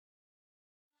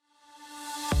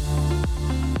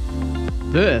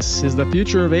This is the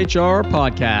Future of HR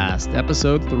podcast,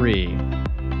 episode 3.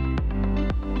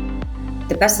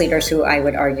 The best leaders who I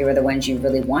would argue are the ones you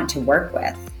really want to work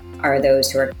with are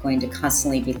those who are going to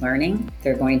constantly be learning.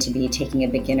 They're going to be taking a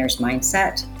beginner's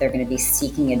mindset. They're going to be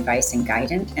seeking advice and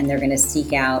guidance, and they're going to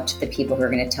seek out the people who are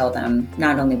going to tell them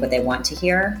not only what they want to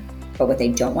hear, but what they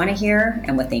don't want to hear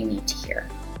and what they need to hear.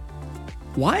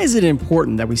 Why is it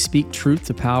important that we speak truth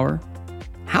to power?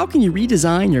 How can you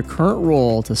redesign your current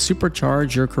role to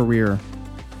supercharge your career?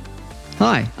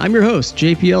 Hi, I'm your host,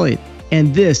 JP Elliott,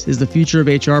 and this is the Future of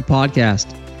HR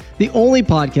podcast, the only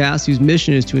podcast whose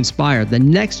mission is to inspire the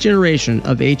next generation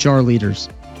of HR leaders.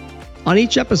 On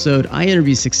each episode, I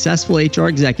interview successful HR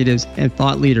executives and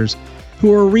thought leaders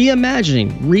who are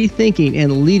reimagining, rethinking,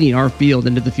 and leading our field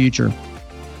into the future.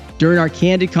 During our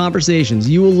candid conversations,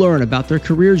 you will learn about their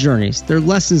career journeys, their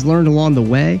lessons learned along the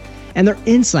way, and their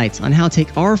insights on how to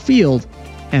take our field,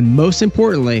 and most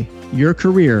importantly, your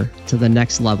career to the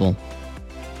next level.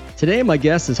 Today, my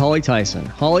guest is Holly Tyson.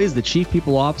 Holly is the Chief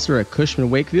People Officer at Cushman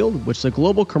Wakefield, which is a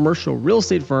global commercial real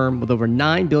estate firm with over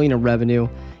 $9 billion in revenue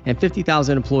and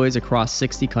 50,000 employees across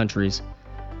 60 countries.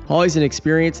 Holly's an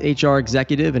experienced HR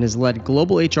executive and has led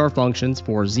global HR functions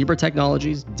for Zebra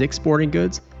Technologies, Dick's Sporting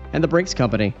Goods, and the Brinks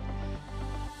Company.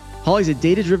 Holly's a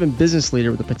data-driven business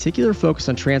leader with a particular focus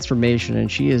on transformation,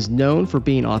 and she is known for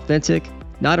being authentic,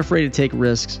 not afraid to take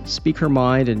risks, speak her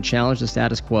mind, and challenge the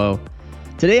status quo.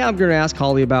 Today, I'm going to ask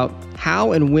Holly about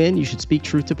how and when you should speak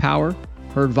truth to power,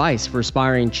 her advice for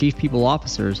aspiring chief people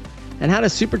officers, and how to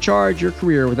supercharge your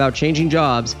career without changing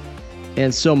jobs,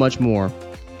 and so much more.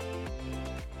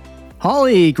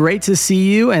 Holly, great to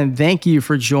see you, and thank you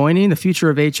for joining the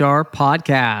Future of HR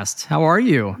podcast. How are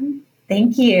you?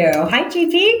 Thank you. Hi,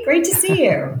 GP. Great to see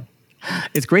you.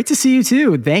 It's great to see you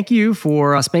too. Thank you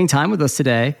for spending time with us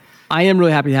today. I am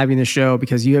really happy to have you in the show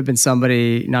because you have been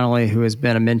somebody not only who has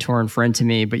been a mentor and friend to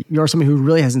me, but you're somebody who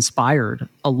really has inspired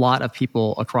a lot of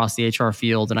people across the HR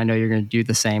field. And I know you're going to do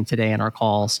the same today in our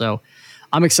call. So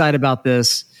I'm excited about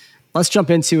this. Let's jump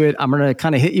into it. I'm going to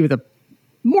kind of hit you with a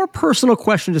more personal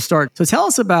question to start. So tell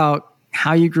us about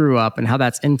how you grew up and how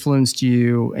that's influenced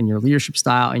you and your leadership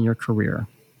style and your career.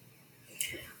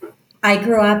 I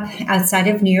grew up outside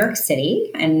of New York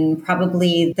City, and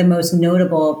probably the most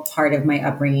notable part of my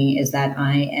upbringing is that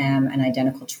I am an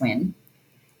identical twin.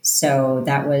 So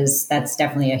that's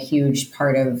definitely a huge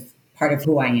part of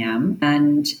who I am.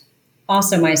 And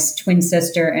also my twin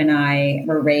sister and I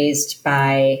were raised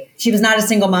she was not a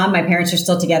single mom. My parents are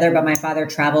still together, but my father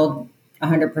traveled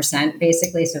 100%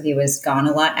 basically. So he was gone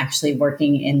a lot, actually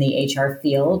working in the HR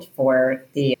field for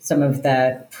some of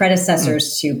the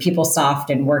predecessors to PeopleSoft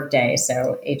and Workday.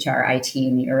 So HR, IT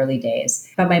in the early days.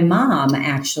 But my mom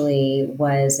actually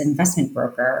was an investment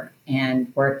broker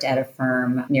and worked at a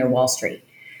firm near Wall Street.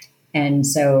 And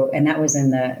that was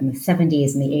in the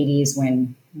 70s and the 80s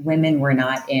when women were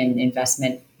not in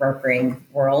investment brokering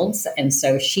worlds. And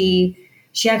so she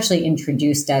actually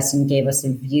introduced us and gave us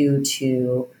a view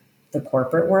to the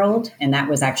corporate world. And that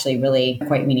was actually really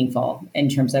quite meaningful in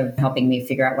terms of helping me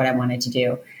figure out what I wanted to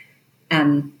do.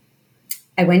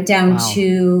 I went down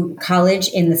to college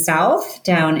in the South,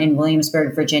 down in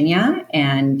Williamsburg, Virginia,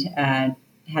 and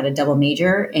had a double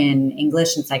major in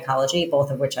English and psychology,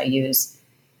 both of which I use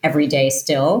every day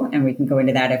still. And we can go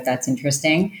into that if that's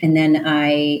interesting. And then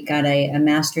I got a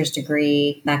master's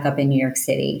degree back up in New York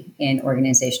City in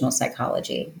organizational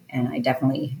psychology. And I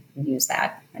definitely use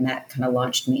that. And that kind of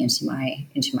launched me into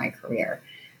my career.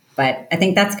 But I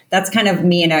think that's kind of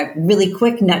me in a really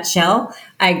quick nutshell.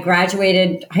 I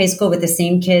graduated high school with the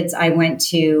same kids I went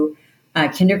to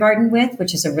kindergarten with,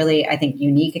 which is a really, I think,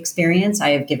 unique experience.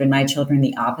 I have given my children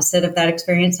the opposite of that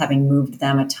experience, having moved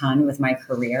them a ton with my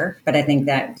career. But I think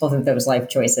that both of those life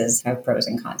choices have pros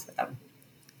and cons with them.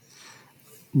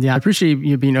 Yeah, I appreciate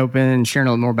you being open and sharing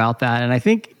a little more about that. And I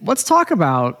think let's talk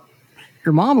about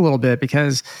your mom a little bit,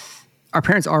 because our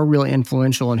parents are really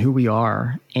influential in who we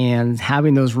are, and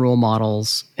having those role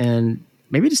models, and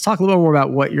maybe just talk a little more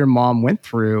about what your mom went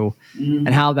through and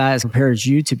how that has prepared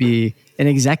you to be an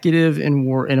executive in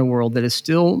a world that is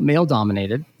still male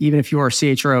dominated. Even if you are a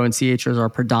CHRO, and CHROs are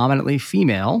predominantly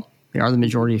female, they are the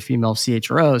majority of female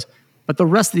CHROs, but the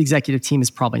rest of the executive team is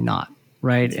probably not,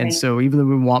 right? That's and right. So even though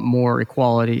we want more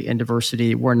equality and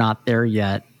diversity, we're not there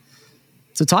yet.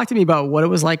 So talk to me about what it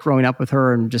was like growing up with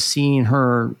her and just seeing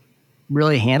her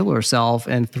really handle herself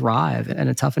and thrive in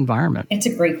a tough environment. It's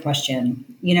a great question.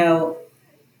 You know,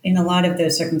 in a lot of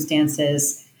those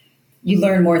circumstances, you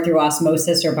learn more through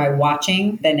osmosis or by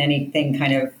watching than anything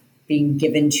kind of being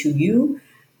given to you.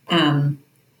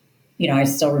 I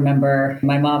still remember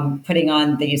my mom putting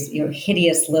on these,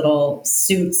 hideous little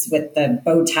suits with the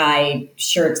bow tie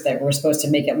shirts that were supposed to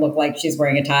make it look like she's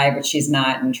wearing a tie, but she's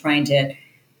not. And trying to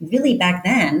really, back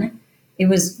then, it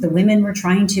was the women were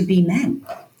trying to be men.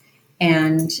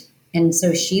 And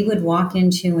so she would walk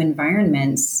into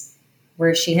environments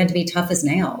where she had to be tough as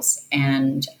nails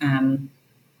and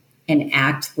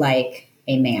act like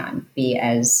a man,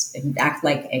 act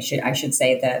like I should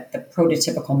say the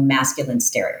prototypical masculine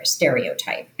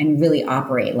stereotype, and really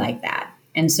operate like that.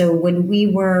 And so when we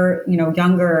were,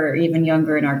 younger, or even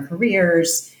younger in our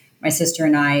careers, my sister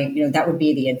and I, that would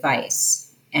be the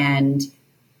advice. And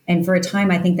for a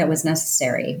time, I think that was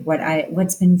necessary.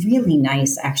 What's been really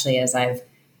nice, actually, as I've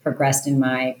progressed in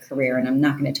my career, and I'm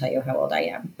not going to tell you how old I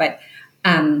am, but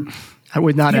I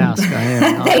would not ask. I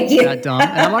am not Thank you. that dumb.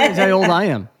 And I'm not going to tell you how old I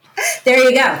am. There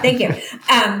you go. Thank you.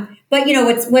 But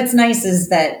what's nice is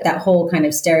that whole kind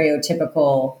of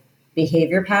stereotypical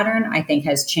behavior pattern, I think,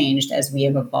 has changed as we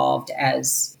have evolved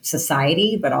as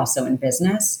society, but also in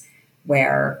business,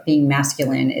 where being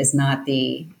masculine is not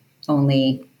the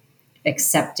only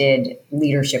accepted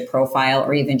leadership profile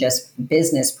or even just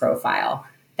business profile.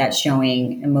 That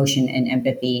showing emotion and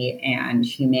empathy and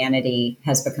humanity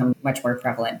has become much more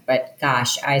prevalent. But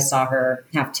gosh, I saw her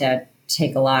have to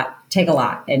take a lot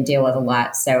and deal with a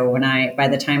lot. So by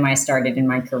the time I started in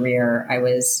my career, I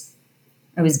was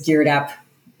geared up.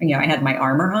 I had my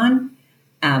armor on.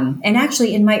 And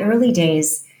actually in my early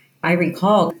days, I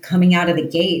recall coming out of the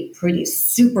gate pretty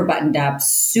super buttoned up,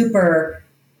 super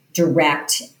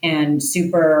direct, and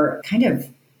super kind of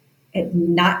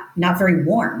not very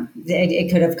warm.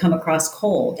 It could have come across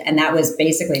cold. And that was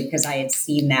basically because I had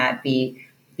seen that be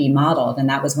modeled. And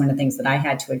that was one of the things that I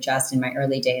had to adjust in my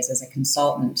early days as a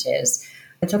consultant is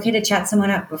it's okay to chat someone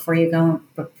up before you go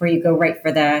right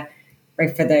for the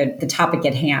topic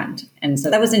at hand. And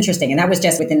so that was interesting. And that was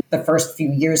just within the first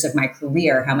few years of my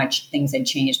career, how much things had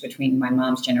changed between my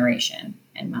mom's generation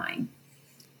and mine.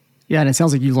 Yeah, and it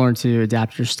sounds like you learned to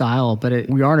adapt your style, but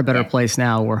we are in a better place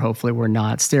now where hopefully we're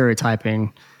not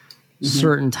stereotyping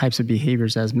certain types of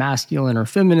behaviors as masculine or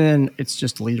feminine. It's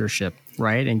just leadership,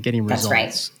 right? And getting results. That's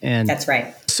right. And that's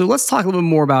right. So let's talk a little bit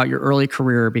more about your early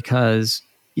career because,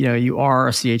 you are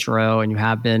a CHRO and you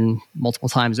have been multiple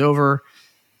times over.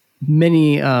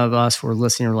 Many of us who are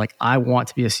listening are like, I want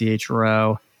to be a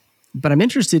CHRO, but I'm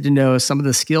interested to know some of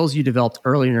the skills you developed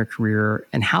early in your career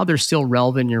and how they're still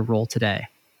relevant in your role today.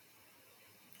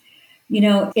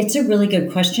 It's a really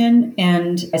good question.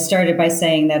 And I started by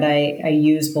saying that I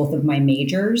use both of my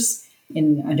majors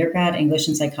in undergrad, English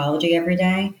and psychology, every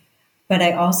day. But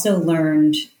I also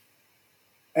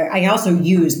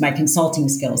used my consulting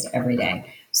skills every day.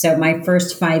 So my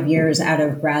first 5 years out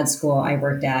of grad school, I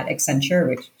worked at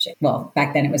Accenture,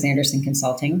 back then it was Anderson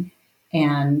Consulting.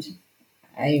 And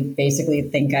I basically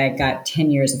think I got 10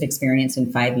 years of experience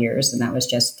in 5 years. And that was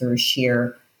just through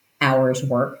sheer hours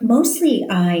work. Mostly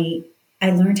I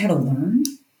learned how to learn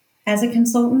as a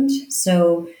consultant.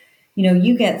 So,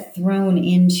 you get thrown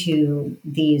into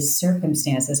these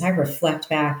circumstances. I reflect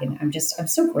back and I'm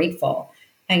so grateful.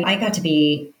 I got to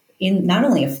be in not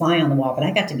only a fly on the wall, but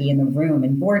I got to be in the room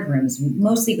in boardrooms,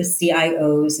 mostly with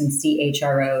CIOs and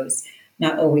CHROs,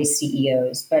 not always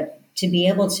CEOs, but to be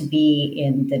able to be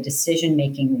in the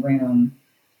decision-making room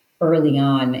early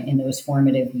on in those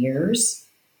formative years.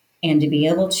 And to be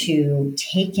able to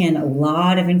take in a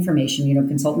lot of information,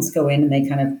 consultants go in and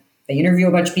they interview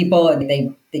a bunch of people and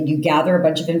you gather a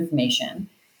bunch of information.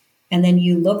 And then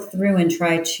you look through and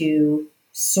try to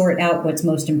sort out what's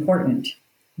most important.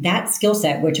 That skill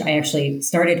set, which I actually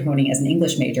started honing as an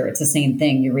English major, it's the same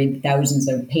thing. You read thousands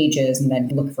of pages and then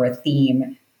look for a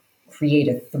theme, create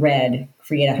a thread,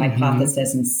 create a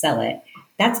hypothesis and sell it.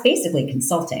 That's basically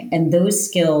consulting. And those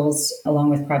skills, along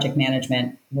with project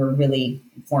management, were really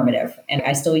formative. And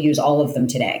I still use all of them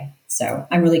today. So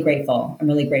I'm really grateful. I'm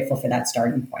really grateful for that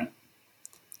starting point.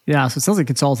 Yeah. So it sounds like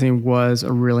consulting was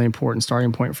a really important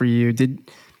starting point for you.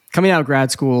 Coming out of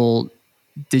grad school,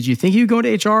 did you think you'd go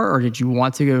to HR or did you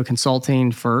want to go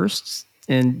consulting first?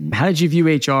 And how did you view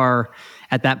HR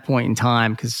at that point in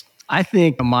time? Because I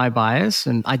think my bias,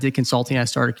 and I did consulting, I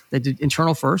did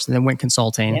internal first and then went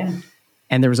consulting. Yeah.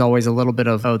 And there was always a little bit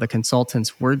of, the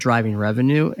consultants were driving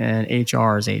revenue and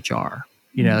HR is HR.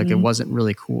 Like it wasn't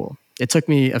really cool. It took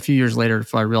me a few years later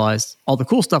before I realized all the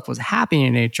cool stuff was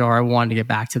happening in HR. I wanted to get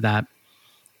back to that.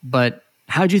 But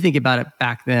how did you think about it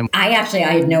back then? I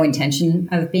had no intention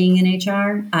of being in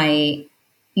HR.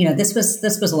 This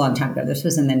was a long time ago. This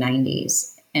was in the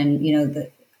 90s.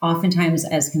 And, oftentimes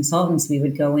as consultants, we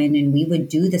would go in and we would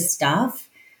do the stuff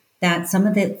that some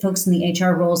of the folks in the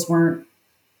HR roles weren't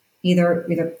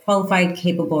either qualified,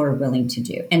 capable, or willing to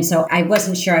do. And so I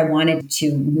wasn't sure I wanted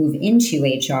to move into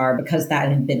HR because that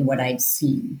had been what I'd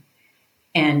seen.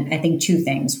 And I think two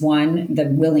things. One, the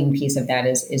willing piece of that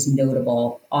is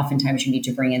notable. Oftentimes you need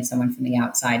to bring in someone from the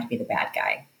outside to be the bad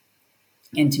guy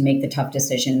and to make the tough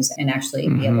decisions and actually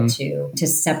be able to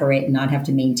separate and not have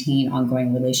to maintain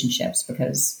ongoing relationships,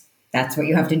 because that's what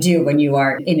you have to do when you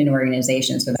are in an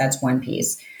organization. So that's one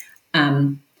piece.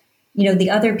 The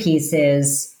other piece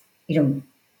is,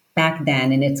 back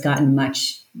then, and it's gotten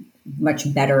much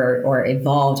better or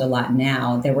evolved a lot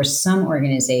now, there were some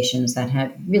organizations that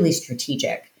had really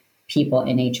strategic people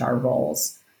in HR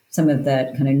roles. Some of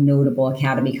the kind of notable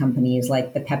academy companies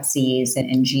like the Pepsis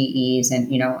and GEs. And,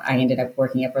 I ended up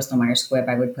working at Bristol Myers Squibb.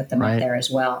 I would put them up there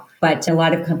as well. But a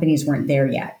lot of companies weren't there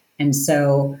yet. And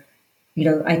so,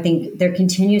 I think there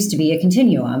continues to be a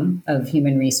continuum of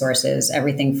human resources,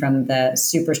 everything from the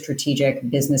super strategic,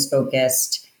 business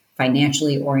focused,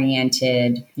 financially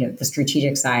oriented, the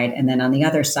strategic side. And then on the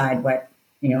other side, what,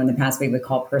 in the past we would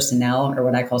call personnel, or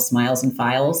what I call smiles and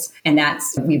files. And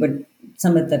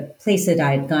some of the places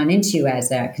I had gone into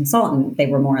as a consultant, they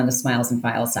were more on the smiles and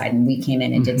files side. And we came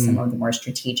in and did some of the more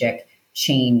strategic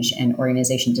change and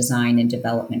organization design and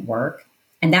development work.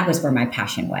 And that was where my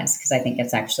passion was, because I think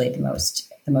it's actually the most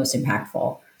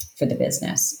impactful for the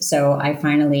business. So I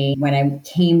finally, when I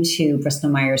came to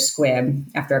Bristol Myers Squibb,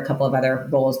 after a couple of other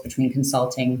roles between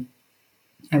consulting,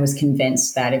 I was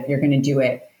convinced that if you're going to do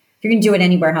it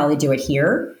anywhere, Holly, do it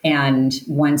here. And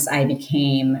once I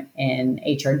became an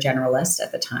HR generalist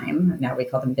at the time, now we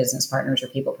call them business partners or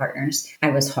people partners, I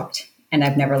was hooked and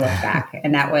I've never looked back.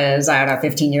 And that was,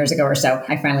 15 years ago or so,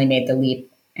 I finally made the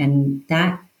leap. And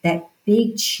that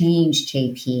big change,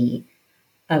 JP,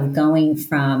 of going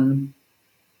from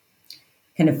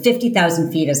kind of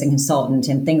 50,000 feet as a consultant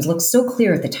and things look so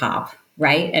clear at the top,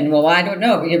 right? And I don't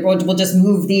know, we'll just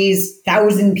move these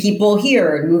 1,000 people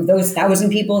here and move those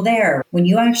 1,000 people there. When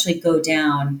you actually go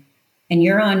down and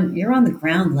you're on the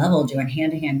ground level doing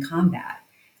hand-to-hand combat,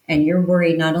 and you're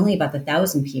worried not only about the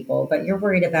 1,000 people, but you're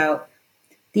worried about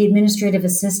the administrative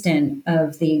assistant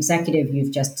of the executive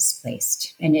you've just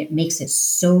displaced. And it makes it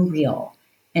so real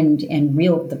and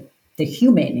real. The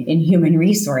human in human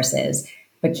resources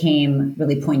became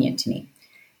really poignant to me.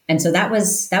 And so that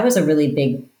was a really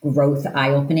big growth,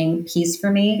 eye-opening piece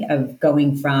for me, of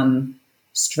going from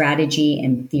strategy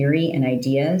and theory and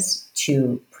ideas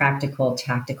to practical,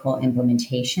 tactical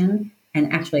implementation.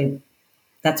 And actually,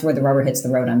 that's where the rubber hits the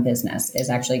road on business, is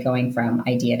actually going from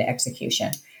idea to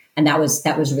execution. And that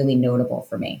was really notable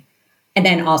for me. And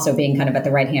then also being kind of at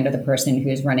the right hand of the person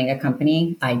who's running a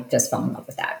company, I just fell in love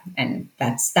with that. And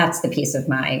that's the piece of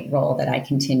my role that I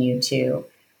continue to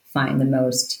find the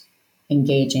most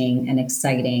engaging and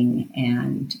exciting.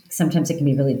 And sometimes it can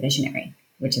be really visionary,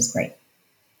 which is great.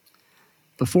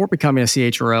 Before becoming a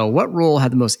CHRO, what role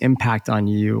had the most impact on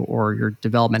you or your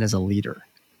development as a leader?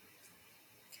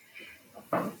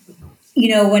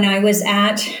 When I was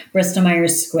at Bristol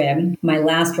Myers Squibb, my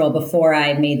last role before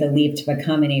I made the leap to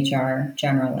become an HR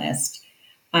generalist,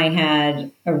 I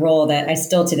had a role that I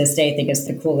still to this day think is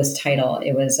the coolest title.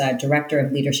 It was Director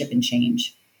of Leadership and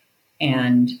Change.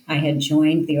 And I had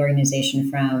joined the organization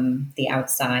from the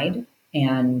outside,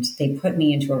 and they put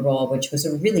me into a role which was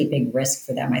a really big risk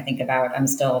for them. I'm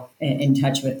still in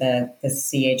touch with the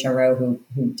CHRO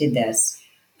who did this.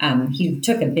 He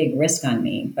took a big risk on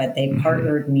me, but they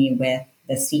partnered me with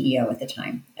the CEO at the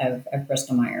time of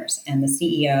Bristol Myers. And the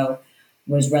CEO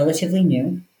was relatively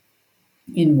new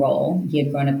in role. He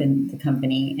had grown up in the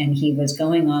company, and he was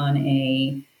going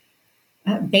on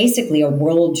basically a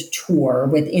world tour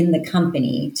within the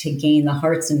company to gain the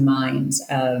hearts and minds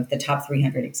of the top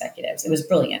 300 executives. It was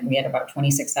brilliant. We had about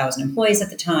 26,000 employees at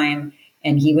the time,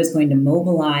 and he was going to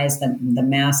mobilize the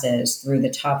masses through the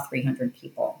top 300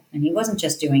 people. And he wasn't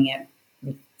just doing it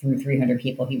through 300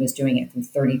 people. He was doing it through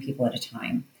 30 people at a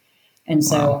time. And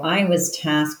so I was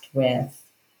tasked with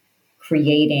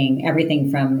creating everything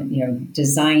from,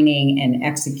 designing and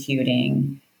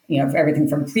executing, everything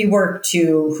from pre-work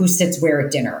to who sits where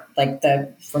at dinner,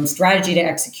 from strategy to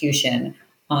execution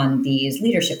on these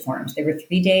leadership forums. They were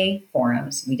 3-day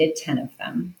forums. We did 10 of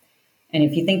them. And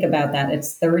if you think about that,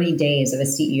 it's 30 days of a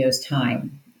CEO's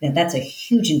time. That's a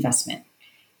huge investment.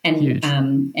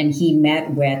 And he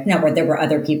met with, there were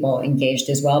other people engaged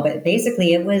as well, but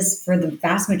basically it was, for the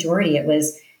vast majority, it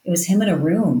was him in a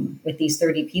room with these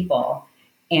 30 people.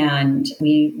 And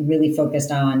we really focused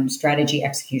on strategy,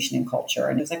 execution, and culture.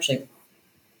 And it was actually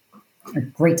a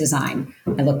great design.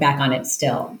 I look back on it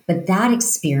still. But that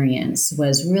experience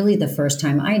was really the first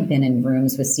time I'd been in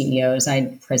rooms with CEOs.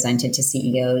 I'd presented to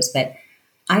CEOs, but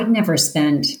I'd never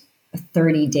spent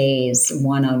 30 days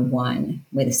one-on-one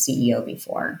with a CEO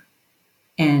before.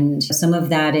 And some of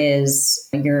that is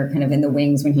you're kind of in the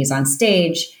wings when he's on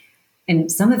stage.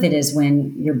 And some of it is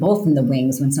when you're both in the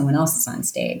wings when someone else is on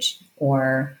stage,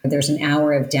 or there's an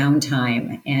hour of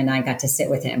downtime and I got to sit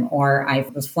with him, or I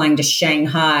was flying to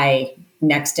Shanghai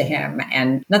next to him,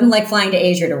 and nothing like flying to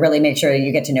Asia to really make sure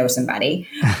you get to know somebody.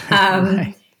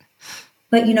 Right.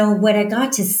 But what I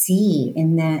got to see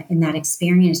in that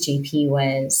experience, JP,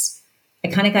 was I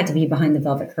kind of got to be behind the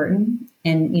velvet curtain.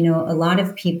 And a lot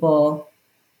of people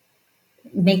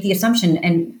make the assumption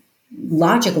and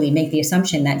logically make the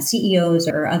assumption that CEOs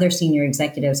or other senior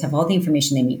executives have all the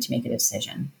information they need to make a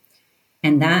decision.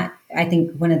 And that, I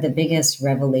think, one of the biggest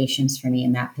revelations for me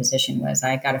in that position was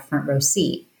I got a front row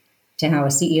seat to how a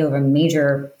CEO of a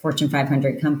major Fortune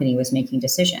 500 company was making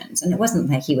decisions. And it wasn't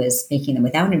like he was making them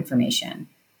without information,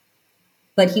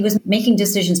 but he was making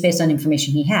decisions based on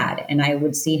information he had. And I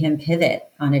would see him pivot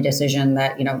on a decision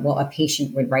that, a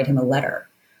patient would write him a letter,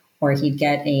 or he'd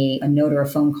get a note or a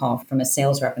phone call from a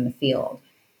sales rep in the field,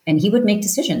 and he would make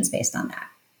decisions based on that.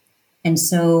 And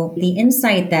so the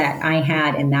insight that I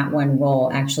had in that one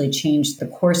role actually changed the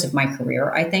course of my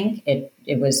career. I think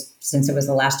it was, since it was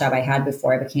the last job I had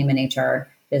before I became an HR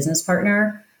business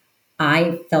partner,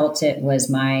 I felt it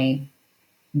was my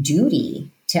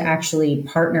duty to actually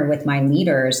partner with my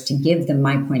leaders to give them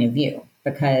my point of view,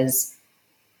 because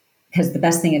the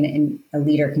best thing a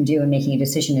leader can do in making a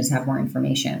decision is have more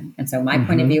information. And so my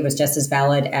point of view was just as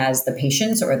valid as the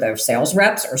patient's or the sales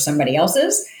reps or somebody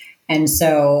else's. And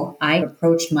so I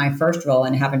approached my first role,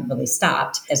 and haven't really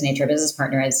stopped, as an HR business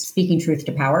partner, as speaking truth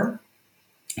to power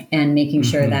and making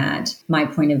sure that my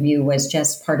point of view was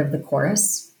just part of the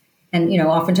chorus. And,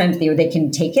 oftentimes they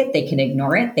can take it, they can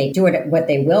ignore it, they do it what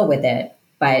they will with it.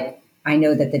 But I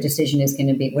know that the decision is going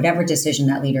to be, whatever decision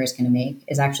that leader is going to make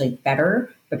is actually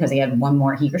better because he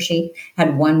or she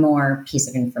had one more piece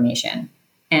of information.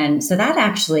 And so that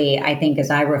actually, I think, as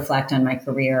I reflect on my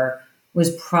career, was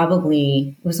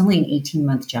only an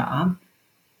 18-month job,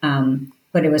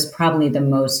 but it was probably the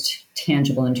most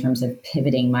tangible in terms of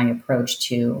pivoting my approach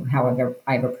to however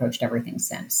I've approached everything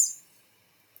since.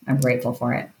 I'm grateful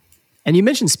for it. And you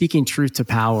mentioned speaking truth to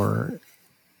power.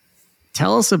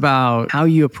 Tell us about how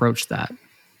you approach that.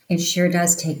 It sure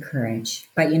does take courage.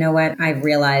 But you know what? I've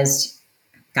realized,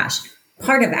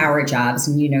 part of our jobs,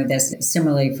 and this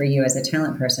similarly for you as a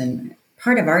talent person,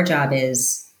 part of our job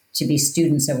is to be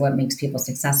students of what makes people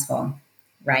successful,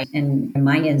 right? And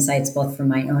my insights, both from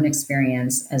my own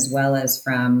experience as well as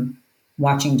from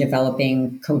watching,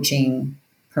 developing, coaching,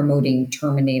 promoting,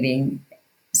 terminating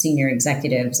senior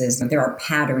executives, is there are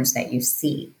patterns that you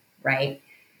see, right?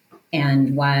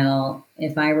 And while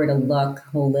if I were to look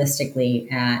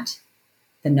holistically at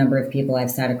the number of people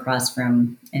I've sat across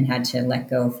from and had to let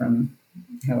go from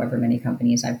however many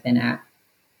companies I've been at,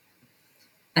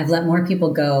 I've let more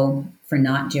people go for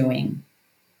not doing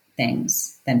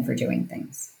things than for doing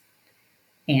things.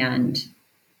 And,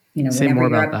 say more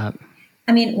about that.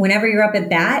 Whenever you're up at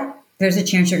bat, there's a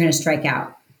chance you're going to strike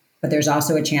out, but there's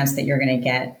also a chance that you're going to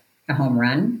get a home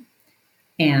run.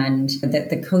 And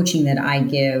the coaching that I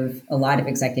give a lot of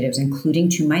executives, including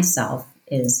to myself,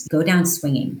 is go down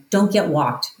swinging. Don't get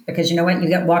walked, because you know what? You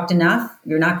get walked enough,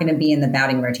 you're not going to be in the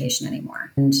batting rotation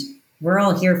anymore. And we're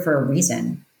all here for a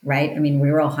reason, right? We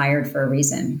were all hired for a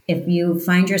reason. If you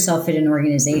find yourself in an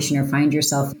organization or find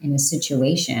yourself in a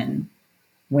situation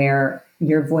where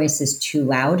your voice is too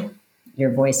loud,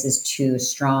 your voice is too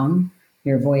strong,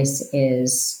 your voice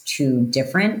is too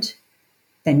different,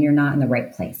 then you're not in the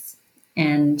right place.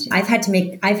 And I've had to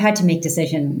make a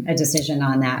decision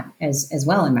on that as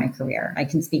well in my career. I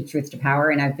can speak truth to power,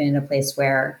 and I've been in a place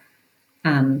where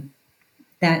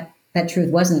that truth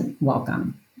wasn't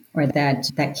welcome, or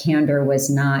that candor was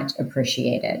not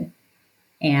appreciated.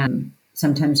 And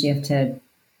sometimes you have to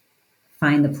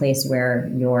find the place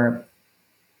where your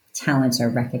talents are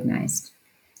recognized.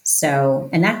 So,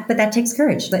 but that takes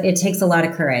courage. It takes a lot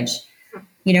of courage.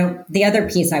 The other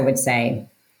piece I would say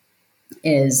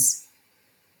is,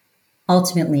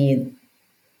 ultimately,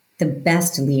 the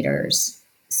best leaders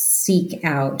seek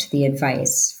out the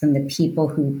advice from the people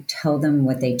who tell them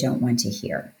what they don't want to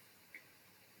hear,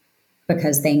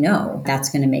 because they know that's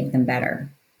going to make them better.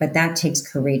 But that takes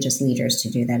courageous leaders to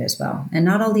do that as well. And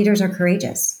not all leaders are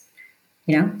courageous.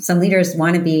 Some leaders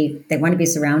want to be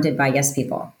surrounded by yes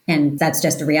people. And that's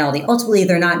just a reality. Ultimately,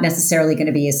 they're not necessarily going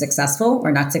to be as successful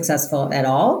or not successful at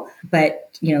all.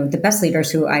 But, the best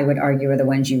leaders, who I would argue are the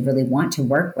ones you really want to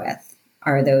work with,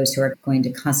 are those who are going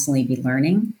to constantly be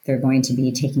learning. They're going to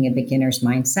be taking a beginner's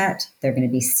mindset. They're going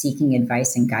to be seeking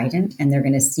advice and guidance, and they're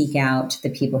going to seek out the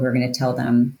people who are going to tell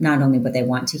them not only what they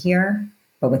want to hear,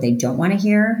 but what they don't want to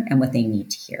hear and what they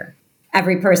need to hear.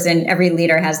 Every person, every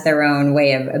leader has their own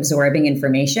way of absorbing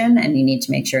information, and you need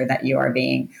to make sure that you are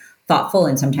being thoughtful.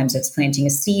 And sometimes it's planting a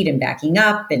seed and backing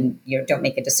up, and don't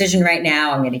make a decision right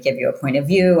now. I'm going to give you a point of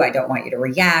view. I don't want you to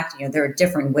react. There are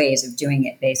different ways of doing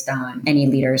it based on any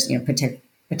leader's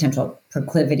potential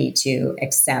proclivity to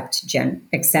accept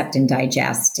and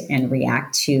digest and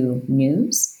react to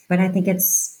news. But I think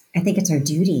it's our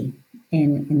duty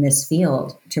in this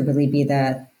field to really be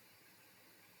the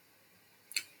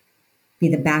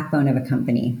backbone of a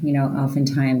company.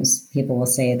 Oftentimes people will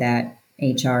say that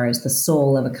HR is the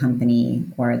soul of a company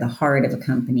or the heart of a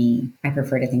company. I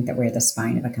prefer to think that we're the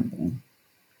spine of a company.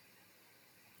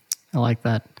 I like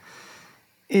that.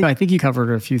 I think you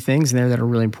covered a few things in there that are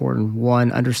really important.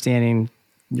 One, understanding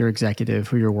your executive,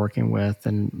 who you're working with,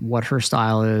 and what her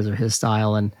style is or his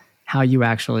style, and how you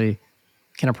actually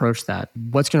can approach that.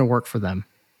 What's going to work for them?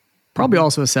 Probably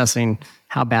also assessing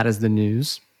how bad is the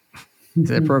news.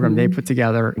 The program they put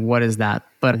together, what is that?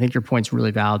 But I think your point's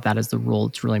really valid. That is the rule.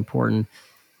 It's really important.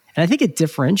 And I think it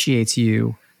differentiates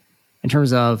you in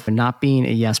terms of not being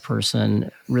a yes person,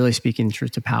 really speaking the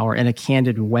truth to power in a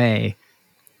candid way.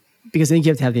 Because I think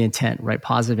you have to have the intent, right?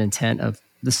 Positive intent of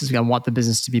I want the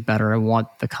business to be better. I want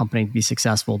the company to be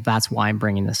successful. That's why I'm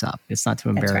bringing this up. It's not to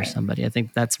embarrass somebody. I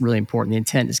think that's really important. The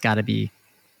intent has got to be,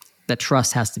 that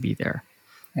trust has to be there.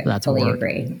 I fully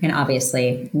agree. And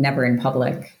obviously never in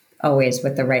public, always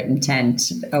with the right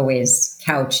intent, always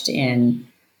couched in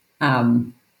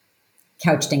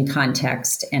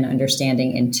context and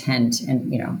understanding intent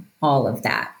and, all of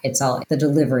that. The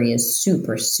delivery is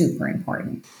super, super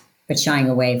important. But shying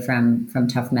away from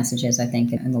tough messages, I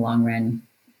think in the long run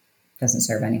doesn't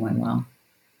serve anyone well.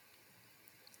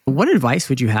 What advice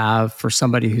would you have for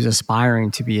somebody who's aspiring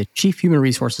to be a chief human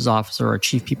resources officer or a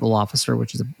chief people officer,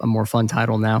 which is a more fun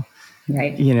title now?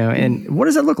 Right. And what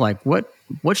does that look like? What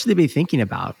should they be thinking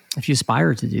about if you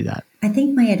aspire to do that? I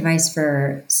think my advice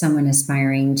for someone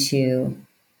aspiring to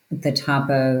the top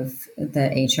of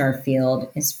the HR field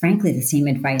is frankly the same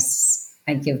advice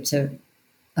I give to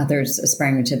others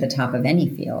aspiring to the top of any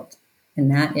field.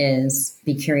 And that is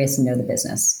be curious and know the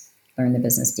business, learn the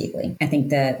business deeply. I think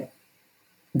that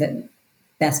the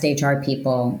best HR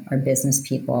people are business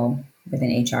people with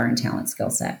an HR and talent skill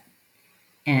set.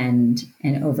 And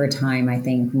over time, I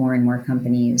think more and more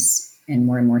companies and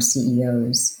more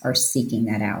CEOs are seeking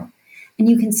that out. And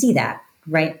you can see that,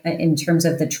 right, in terms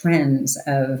of the trends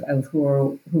of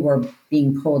who are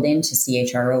being pulled into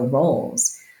CHRO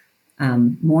roles.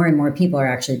 More and more people are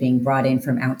actually being brought in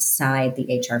from outside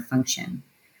the HR function,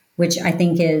 which I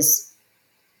think it's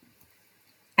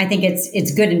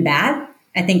good and bad.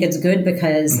 I think it's good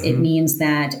because it means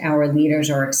that our leaders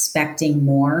are expecting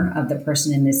more of the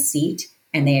person in this seat,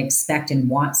 and they expect and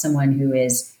want someone who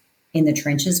is in the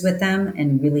trenches with them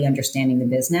and really understanding the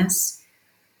business.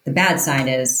 The bad side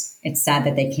is it's sad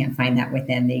that they can't find that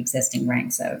within the existing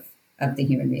ranks of the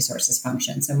human resources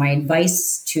function. So my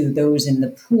advice to those in the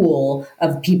pool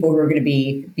of people who are going to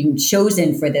be being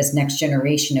chosen for this next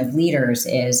generation of leaders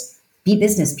is be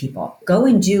business people. Go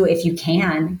and do, if you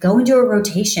can, go and do a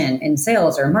rotation in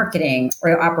sales or marketing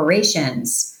or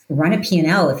operations. Run a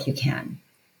P&L if you can,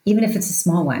 even if it's a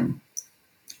small one.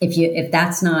 If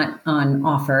that's not on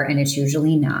offer, and it's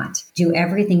usually not, do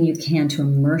everything you can to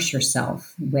immerse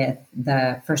yourself with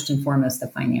first and foremost, the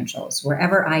financials.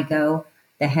 Wherever I go,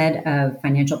 the head of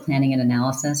financial planning and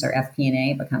analysis, or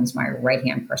FP&A, becomes my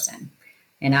right-hand person.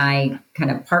 And I kind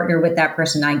of partner with that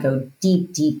person. I go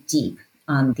deep, deep, deep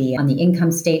on the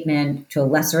income statement, to a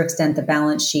lesser extent, the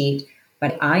balance sheet.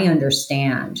 But I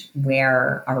understand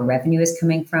where our revenue is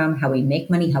coming from, how we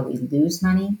make money, how we lose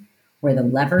money, where the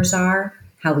levers are,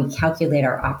 how we calculate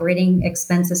our operating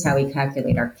expenses, how we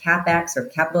calculate our CapEx or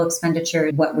capital expenditure,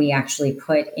 what we actually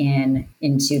put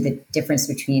into the difference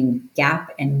between GAAP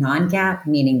and non-GAAP,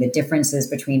 meaning the differences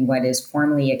between what is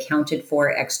formally accounted for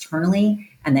externally,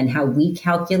 and then how we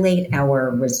calculate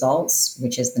our results,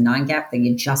 which is the non-GAAP.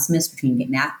 The adjustments between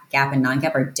GAAP and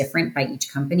non-GAAP are different by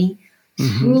each company.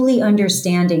 Truly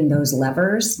understanding those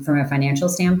levers from a financial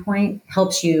standpoint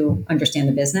helps you understand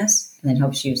the business, and then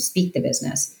helps you speak the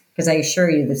business. Because I assure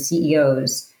you, the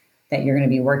CEOs that you're going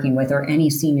to be working with, or any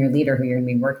senior leader who you're going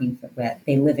to be working with,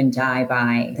 they live and die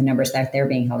by the numbers that they're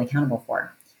being held accountable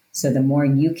for. So the more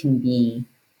you can be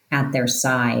at their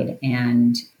side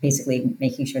and basically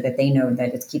making sure that they know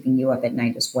that it's keeping you up at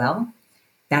night as well,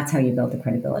 that's how you build the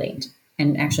credibility.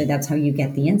 And actually, that's how you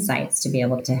get the insights to be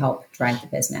able to help drive the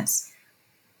business.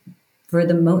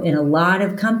 in a lot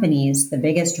of companies, the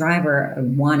biggest driver,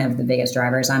 one of the biggest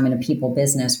drivers, I'm in a people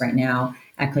business right now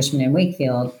at Cushman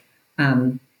Wakefield.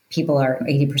 People are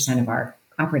 80% of our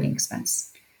operating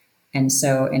expense. And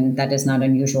that is not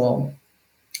unusual.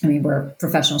 I mean, we're a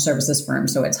professional services firm,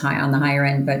 so it's high on the higher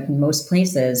end, but in most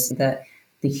places,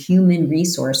 the human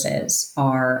resources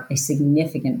are a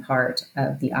significant part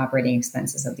of the operating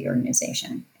expenses of the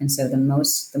organization. And so the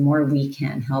more we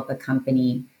can help a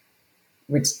company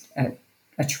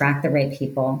attract the right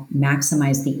people,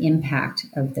 maximize the impact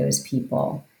of those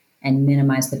people, and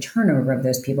minimize the turnover of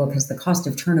those people, because the cost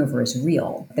of turnover is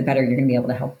real, the better you're going to be able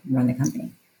to help run the company.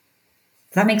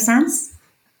 Does that make sense?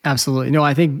 Absolutely. No,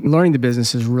 I think learning the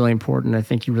business is really important. I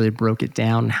think you really broke it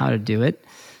down how to do it.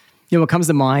 What comes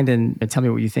to mind, and tell me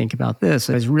what you think about this,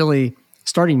 is really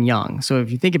starting young. So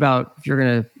if you think about if you're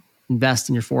going to invest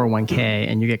in your 401k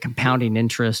and you get compounding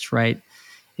interest, right?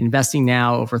 Investing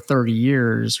now over 30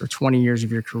 years or 20 years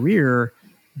of your career,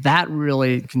 that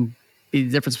really can be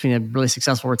the difference between a really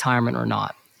successful retirement or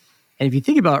not. And if you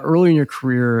think about early in your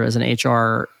career as an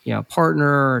HR,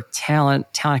 partner, talent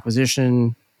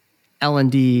acquisition,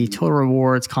 L&D, total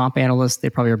rewards, comp analysts, they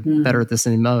probably are better at this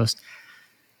than most.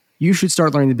 You should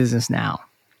start learning the business now,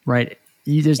 right?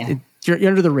 You're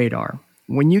under the radar.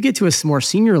 When you get to a more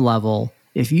senior level,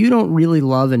 if you don't really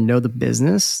love and know the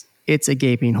business, it's a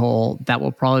gaping hole that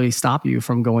will probably stop you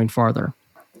from going farther.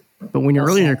 But when you're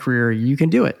early in your career, you can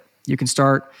do it. You can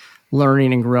start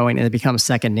learning and growing, and it becomes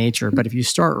second nature. But if you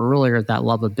start earlier at that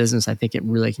love of business, I think it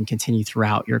really can continue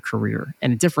throughout your career.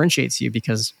 And it differentiates you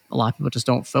because a lot of people just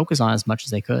don't focus on it as much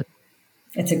as they could.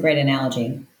 It's a great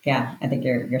analogy. Yeah, I think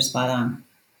you're spot on.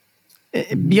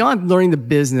 Beyond learning the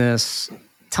business,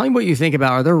 tell me what you think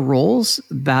about, are there roles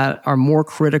that are more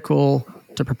critical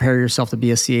to prepare yourself to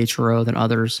be a CHRO than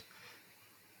others?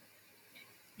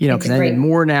 Because I think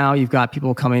more now, you've got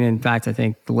people coming. In fact, I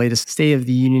think the latest State of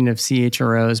the Union of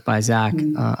CHROs by Zach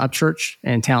Upchurch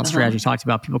and Talent Strategy talked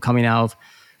about people coming out of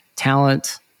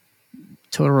talent,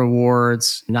 total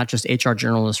rewards, not just HR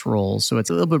generalist roles. So it's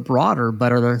a little bit broader,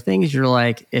 but are there things you're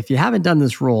like, if you haven't done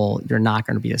this role, you're not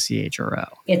going to be a CHRO?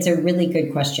 It's a really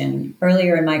good question.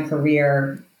 Earlier in my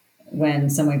career,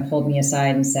 when someone pulled me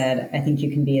aside and said, I think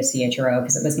you can be a CHRO,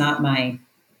 because it was not my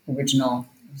original,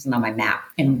 it was not my map.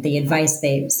 And the advice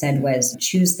they said was,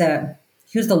 choose the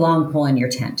long pole in your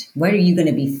tent. What are you going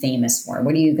to be famous for?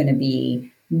 What are you going to be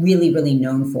really, really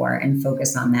known for, and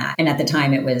focus on that? And at the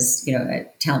time it was,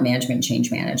 talent management,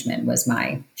 change management was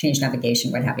my change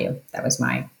navigation, what have you. That was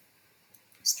my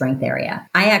strength area.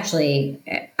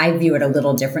 I view it a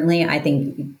little differently. I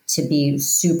think to be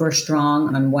super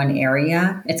strong on one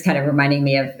area, it's kind of reminding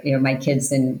me of, my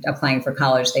kids in applying for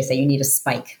college. They say you need a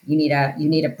spike. You need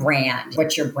a brand.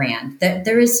 What's your brand?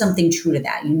 There is something true to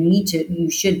that.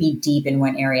 You should be deep in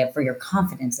one area for your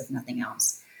confidence, if nothing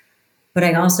else. But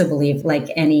I also believe, like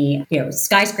any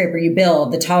skyscraper you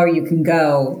build, the taller you can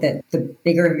go, that the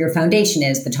bigger your foundation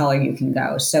is, the taller you can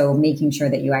go. So making sure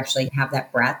that you actually have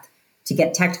that breadth to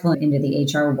get technical into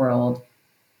the HR world.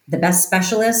 The best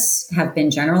specialists have been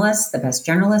generalists. The best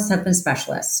generalists have been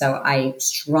specialists. So I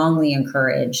strongly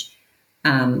encourage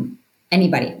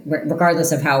anybody,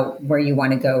 regardless of where you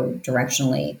want to go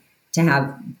directionally, to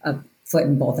have a foot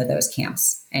in both of those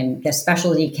camps. And the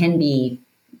specialty can be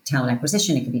talent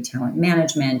acquisition, it can be talent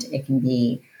management, it can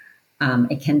be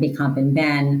comp and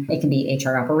ben, it can be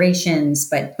HR operations,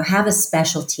 but have a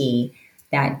specialty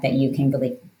that you can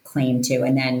really claim to,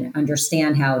 and then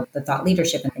understand how the thought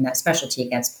leadership in that specialty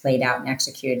gets played out and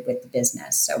executed with the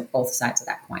business. So both sides of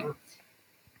that coin.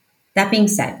 That being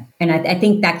said, and I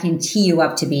think that can tee you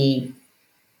up to be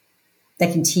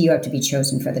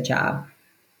chosen for the job.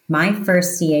 My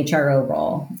first CHRO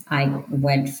role, I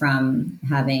went from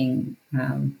having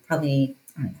probably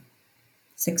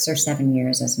 6 or 7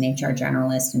 years as an HR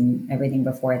generalist and everything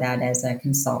before that as a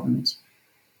consultant.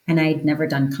 And I'd never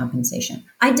done compensation.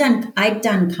 I'd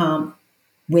done comp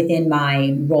within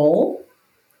my role.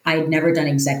 I'd never done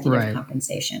executive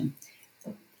compensation.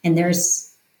 And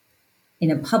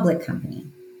in a public company,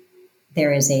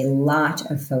 there is a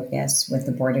lot of focus with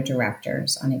the board of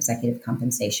directors on executive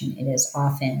compensation. It is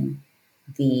often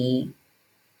the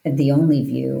only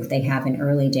view they have in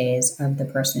early days of the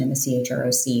person in the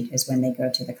CHRO seat is when they go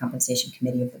to the compensation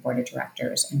committee of the board of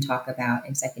directors and talk about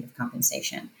executive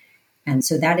compensation. And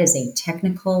so that is a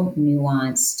technical,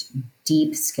 nuanced,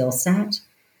 deep skill set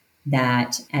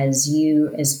that as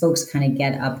folks kind of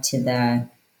get up to the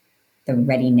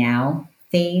ready now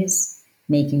phase,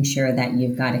 making sure that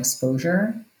you've got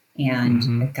exposure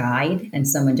and a guide and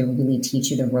someone to really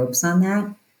teach you the ropes on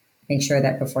that make sure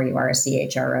that before you are a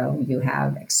CHRO, you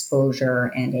have exposure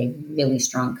and a really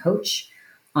strong coach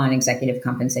on executive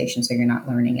compensation so you're not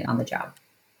learning it on the job.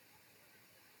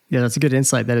 Yeah, that's a good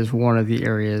insight. That is one of the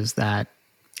areas that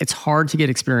it's hard to get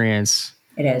experience.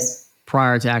 It is.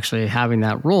 Prior to actually having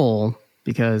that role,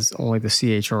 because only the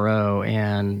CHRO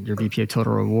and your VP of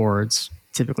Total Rewards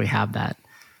typically have that.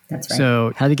 That's right.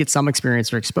 So how do you get some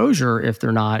experience or exposure if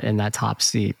they're not in that top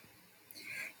seat?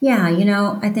 Yeah,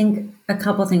 I think a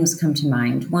couple things come to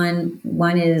mind.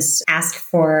 One is ask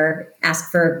for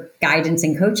guidance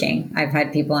and coaching. I've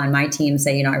had people on my team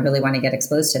say, I really want to get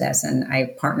exposed to this, and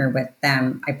I partner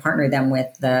them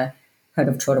with the head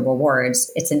of Total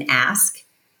Rewards. It's an ask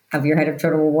of your head of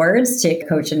Total Rewards to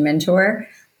coach and mentor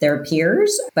their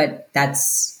peers, but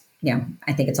that's,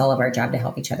 I think it's all of our job to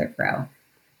help each other grow.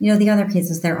 The other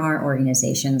piece is there are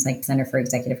organizations like Center for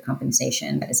Executive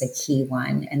Compensation that is a key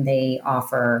one, and they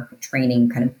offer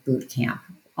training kind of boot camp,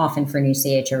 often for new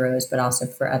CHROs, but also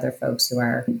for other folks who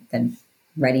are then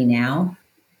ready now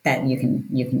that you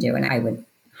can do. And I would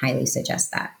highly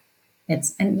suggest that.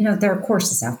 There are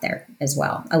courses out there as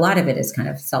well. A lot of it is kind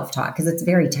of self-taught because it's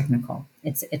very technical.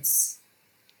 It's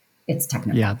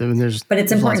technical. Yeah, but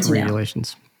it's important to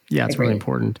regulations. Yeah, it's really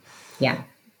important. Yeah.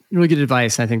 Really good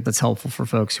advice. I think that's helpful for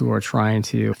folks who are trying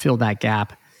to fill that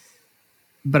gap.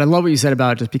 But I love what you said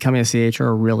about just becoming a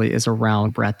CHRO really is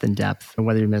around breadth and depth. And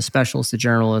whether you're a specialist, a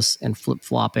generalist, and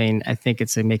flip-flopping, I think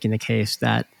it's making the case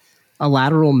that a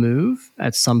lateral move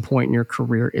at some point in your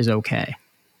career is okay.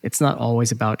 It's not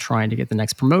always about trying to get the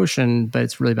next promotion, but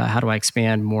it's really about how do I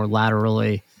expand more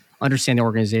laterally, understand the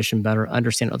organization better,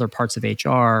 understand other parts of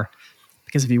HR.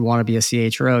 Because if you want to be a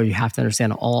CHRO, you have to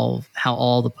understand how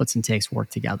all the puts and takes work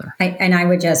together. I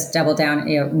would just double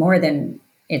down, more than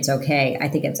it's okay. I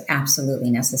think it's absolutely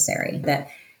necessary that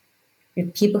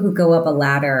people who go up a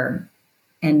ladder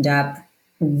end up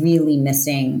really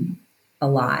missing a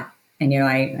lot. And,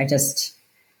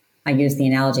 I use the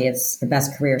analogy, it's the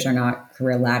best careers are not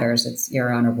career ladders.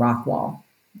 You're on a rock wall,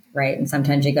 right? And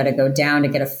sometimes you got to go down to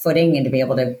get a footing and to be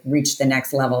able to reach the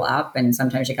next level up. And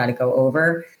sometimes you got to go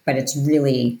over, but it's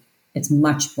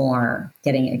much more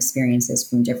getting experiences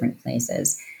from different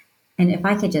places. And if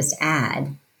I could just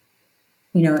add,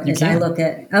 I look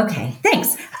at, okay,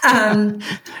 thanks.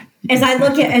 As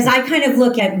I kind of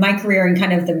look at my career and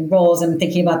kind of the roles, I'm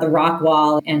thinking about the rock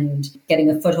wall and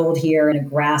getting a foothold here and a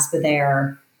grasp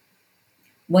there.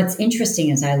 What's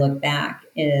interesting as I look back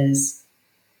is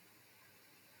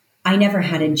I never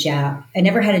had a job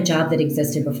that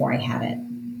existed before I had it.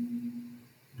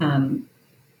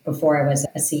 Before I was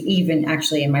even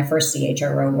actually in my first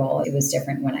CHRO role, it was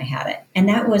different when I had it. And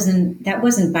that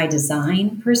wasn't by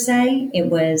design per se. It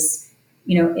was,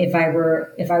 if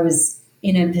I was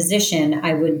in a position,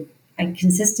 I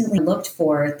consistently looked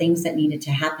for things that needed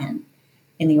to happen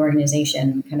in the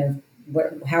organization, kind of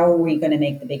how are we going to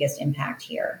make the biggest impact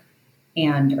here?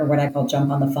 Or what I call jump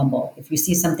on the fumble. If you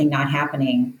see something not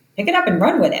happening, pick it up and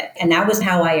run with it. And that was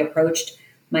how I approached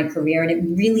my career. And it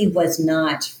really was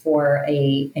not for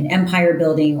an empire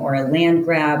building or a land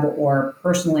grab or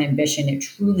personal ambition. It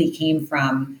truly came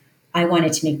from, I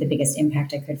wanted to make the biggest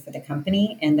impact I could for the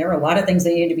company. And there are a lot of things that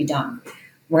needed to be done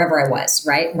wherever I was,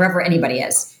 right? Wherever anybody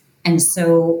is. And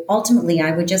so ultimately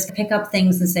I would just pick up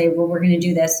things and say, well, we're going to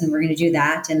do this and we're going to do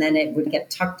that. And then it would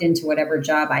get tucked into whatever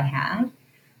job I had.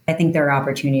 I think there are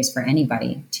opportunities for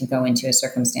anybody to go into a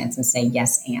circumstance and say,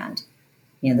 yes, and,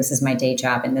 this is my day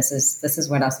job. And this is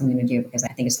what else I'm going to do because I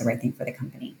think it's the right thing for the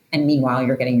company. And meanwhile,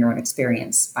 you're getting your own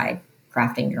experience by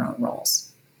crafting your own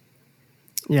roles.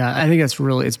 Yeah, I think it's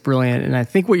brilliant. And I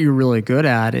think what you're really good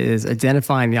at is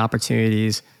identifying the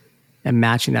opportunities and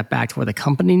matching that back to what the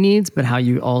company needs, but how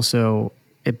you also,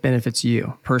 it benefits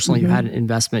you. Personally, you had an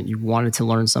investment, you wanted to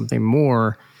learn something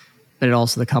more, but it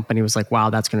also, the company was like, wow,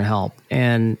 that's going to help.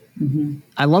 And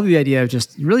I love the idea of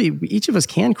just really, each of us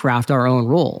can craft our own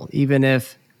role. Even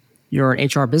if you're an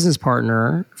HR business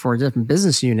partner for a different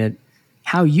business unit,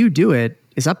 how you do it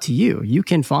is up to you. You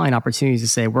can find opportunities to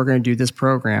say, we're going to do this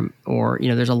program, or,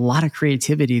 there's a lot of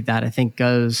creativity that I think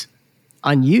goes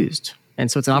unused. And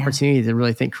so it's an opportunity to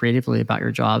really think creatively about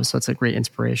your job. So it's a great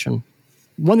inspiration.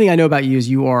 One thing I know about you is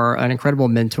you are an incredible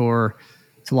mentor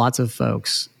to lots of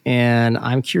folks. And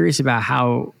I'm curious about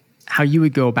how you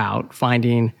would go about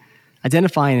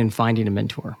identifying and finding a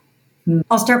mentor.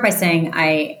 I'll start by saying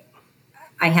I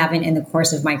haven't in the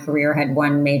course of my career had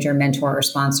one major mentor or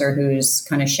sponsor who's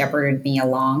kind of shepherded me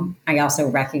along. I also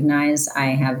recognize I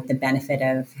have the benefit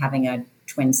of having a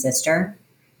twin sister.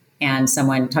 And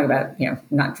someone talk about,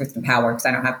 not truth and power, because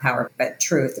I don't have power, but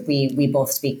truth. We both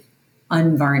speak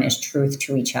unvarnished truth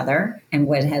to each other. And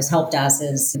what has helped us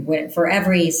is for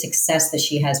every success that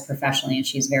she has professionally, and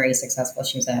she's very successful,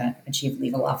 she's a chief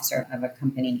legal officer of a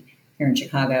company here in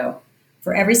Chicago.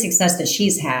 For every success that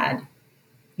she's had,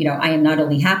 I am not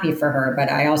only happy for her,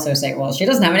 but I also say, well, she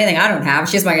doesn't have anything I don't have.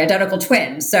 She's my identical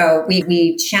twin. So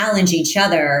we challenge each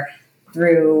other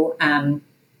through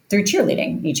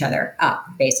cheerleading each other up,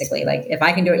 basically. Like, if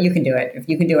I can do it, you can do it. If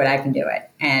you can do it, I can do it.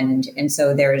 And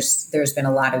so there's been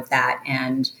a lot of that.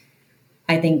 And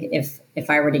I think if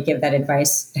I were to give that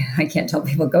advice, I can't tell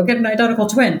people, go get an identical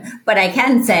twin, but I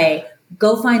can say,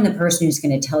 go find the person who's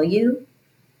going to tell you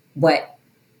what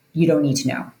you don't need to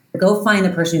know. Go find the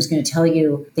person who's going to tell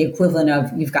you the equivalent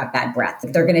of, you've got bad breath.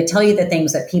 They're going to tell you the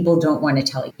things that people don't want to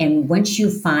tell you. And once you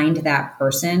find that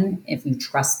person, if you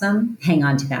trust them, hang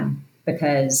on to them,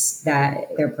 because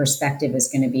their perspective is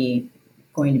going to be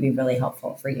really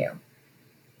helpful for you.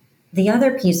 The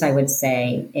other piece I would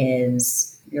say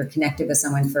is, you're connected with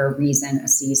someone for a reason, a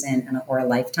season, or a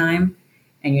lifetime.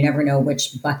 And you never know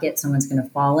which bucket someone's going to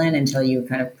fall in until you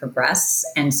kind of progress.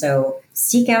 And so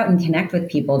seek out and connect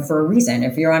with people for a reason.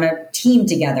 If you're on a team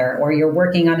together or you're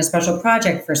working on a special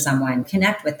project for someone,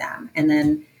 connect with them. And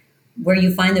then where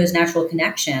you find those natural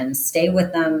connections, stay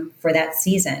with them for that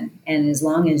season. And as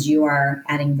long as you are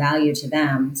adding value to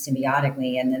them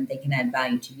symbiotically, and then they can add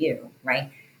value to you,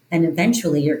 right? Then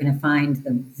eventually you're going to find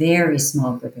the very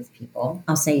small group of people.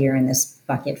 I'll say you're in this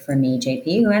bucket for me,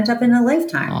 JP, who end up in a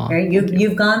lifetime. Right?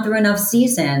 You've gone through enough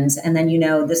seasons, and then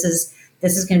this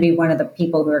is going to be one of the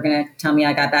people who are going to tell me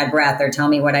I got bad breath, or tell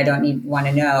me what I don't want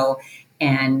to know,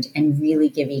 and really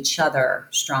give each other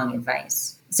strong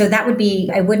advice. So that would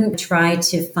be, I wouldn't try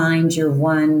to find your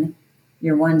one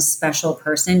special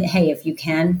person. Hey, if you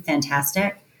can,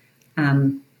 fantastic.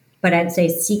 But I'd say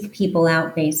seek people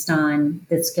out based on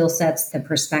the skill sets, the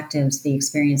perspectives, the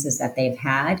experiences that they've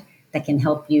had that can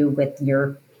help you with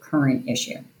your current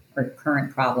issue or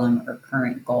current problem or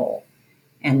current goal,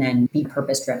 and then be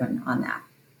purpose-driven on that.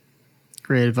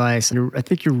 Great advice. And I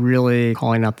think you're really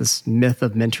calling out this myth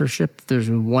of mentorship. There's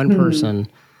one person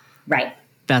right,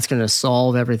 that's going to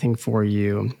solve everything for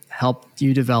you, help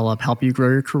you develop, help you grow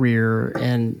your career.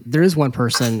 And there is one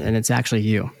person, and it's actually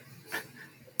you.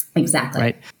 Exactly.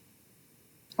 Right.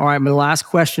 All right, my last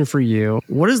question for you.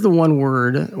 What is the one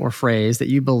word or phrase that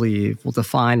you believe will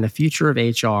define the future of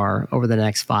HR over the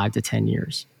next 5 to 10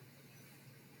 years?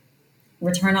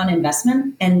 Return on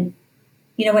investment. And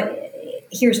you know what?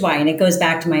 Here's why. And it goes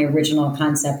back to my original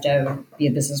concept of be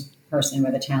a business person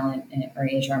with a talent or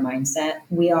HR mindset.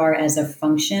 We are, as a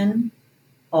function,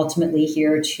 ultimately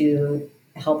here to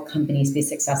help companies be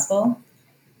successful.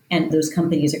 And those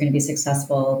companies are going to be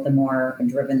successful the more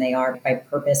driven they are by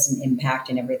purpose and impact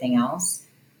and everything else.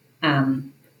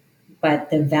 But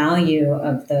the value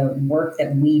of the work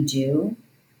that we do,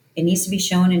 it needs to be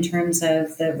shown in terms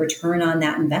of the return on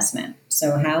that investment.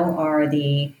 So how are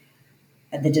the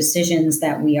decisions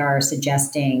that we are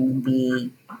suggesting,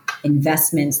 the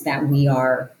investments that we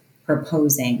are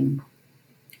proposing,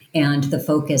 and the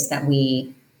focus that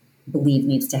we believe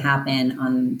needs to happen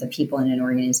on the people in an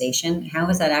organization, how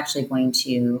is that actually going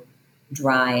to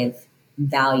drive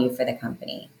value for the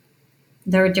company?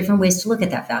 There are different ways to look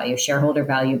at that value, shareholder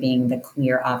value being the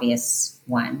clear, obvious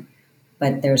one.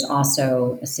 But there's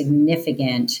also a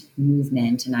significant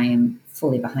movement, and I am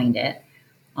fully behind it,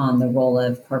 on the role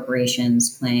of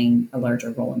corporations playing a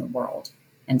larger role in the world.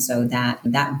 And so that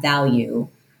value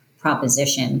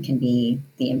proposition can be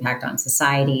the impact on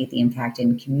society, the impact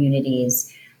in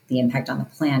communities, the impact on the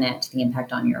planet, the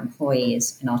impact on your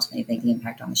employees, and ultimately the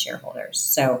impact on the shareholders.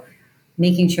 So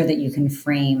making sure that you can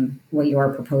frame what you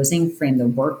are proposing, frame the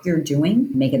work you're doing,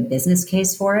 make a business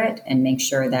case for it, and make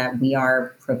sure that we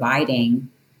are providing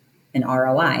an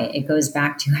ROI. It goes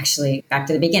back to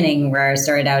the beginning where I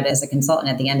started out as a consultant.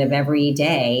 At the end of every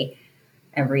day,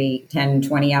 every 10,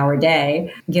 20-hour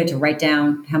day, you had to write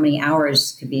down how many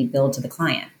hours could be billed to the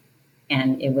client.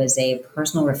 And it was a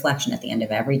personal reflection at the end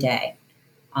of every day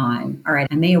on, all right,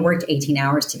 I may have worked 18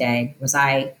 hours today.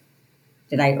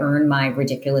 Did I earn my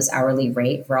ridiculous hourly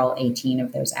rate for all 18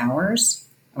 of those hours?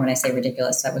 And when I say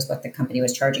ridiculous, that was what the company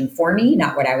was charging for me,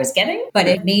 not what I was getting. But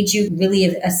it made you really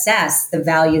assess the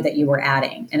value that you were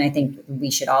adding. And I think we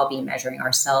should all be measuring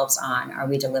ourselves on, are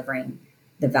we delivering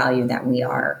the value that we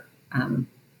are,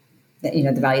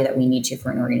 the value that we need to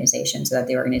for an organization, so that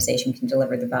the organization can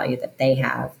deliver the value that they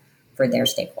have for their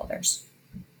stakeholders.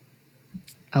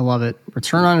 I love it.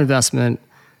 Return on investment,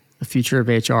 the future of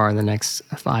HR in the next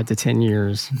 5 to 10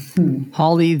 years.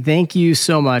 Holly, thank you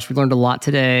so much. We learned a lot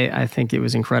today. I think it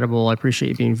was incredible. I appreciate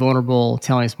you being vulnerable,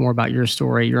 telling us more about your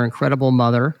story. You're an incredible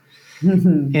mother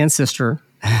and sister.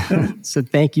 So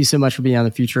thank you so much for being on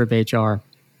the Future of HR.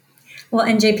 Well,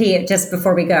 and JP, just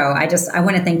before we go, I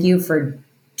want to thank you for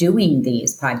doing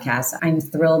these podcasts. I'm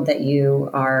thrilled that you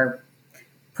are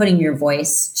putting your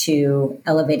voice to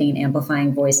elevating and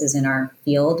amplifying voices in our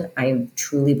field. I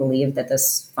truly believe that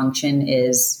this function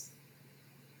is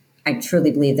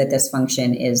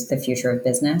the future of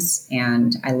business.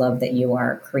 And I love that you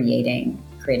are creating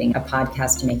a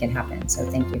podcast to make it happen. So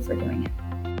thank you for doing it.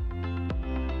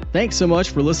 Thanks so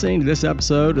much for listening to this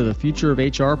episode of the Future of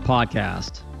HR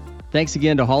podcast. Thanks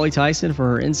again to Holly Tyson for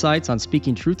her insights on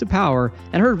speaking truth to power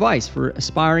and her advice for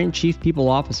aspiring chief people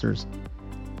officers.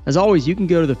 As always, you can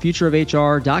go to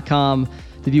thefutureofhr.com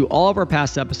to view all of our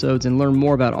past episodes and learn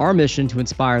more about our mission to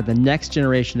inspire the next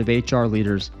generation of HR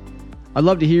leaders. I'd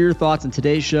love to hear your thoughts on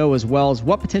today's show, as well as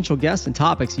what potential guests and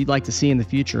topics you'd like to see in the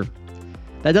future.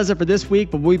 That does it for this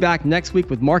week, but we'll be back next week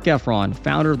with Mark Efron,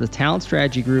 founder of the Talent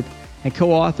Strategy Group and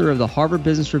co-author of the Harvard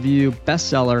Business Review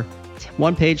bestseller,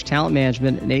 One-Page Talent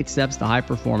Management and 8 Steps to High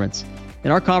Performance.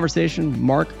 In our conversation,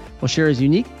 Mark will share his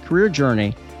unique career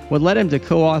journey, what led him to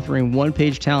co-authoring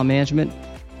One-Page Talent Management,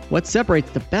 what separates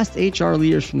the best HR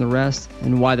leaders from the rest,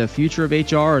 and why the future of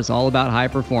HR is all about high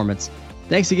performance.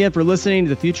 Thanks again for listening to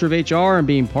the Future of HR and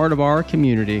being part of our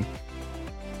community.